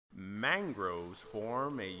Mangroves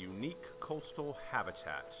form a unique coastal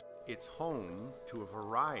habitat. It's home to a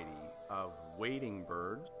variety of wading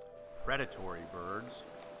birds, predatory birds,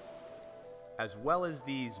 as well as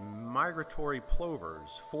these migratory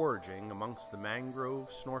plovers foraging amongst the mangrove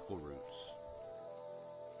snorkel roots.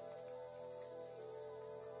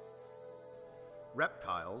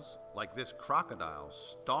 Reptiles, like this crocodile,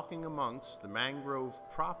 stalking amongst the mangrove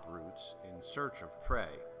prop roots in search of prey.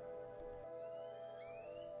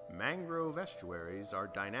 Mangrove estuaries are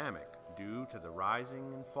dynamic due to the rising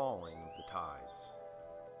and falling of the tides.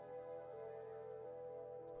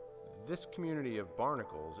 This community of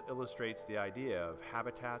barnacles illustrates the idea of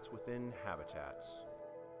habitats within habitats.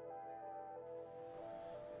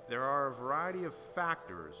 There are a variety of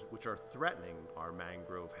factors which are threatening our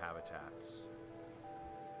mangrove habitats.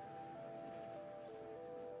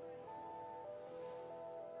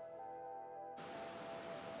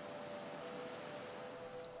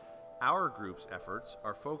 Our group's efforts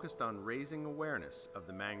are focused on raising awareness of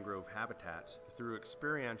the mangrove habitats through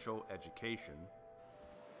experiential education,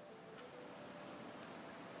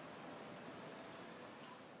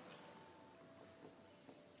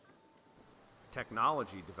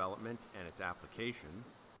 technology development and its application,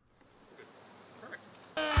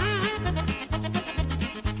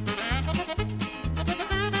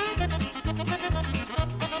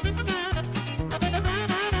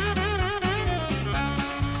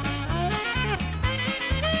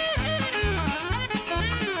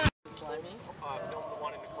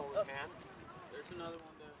 There's another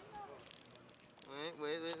one there.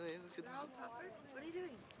 Wait, let's get this. What are you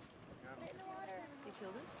doing? You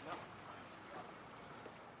killed it? No.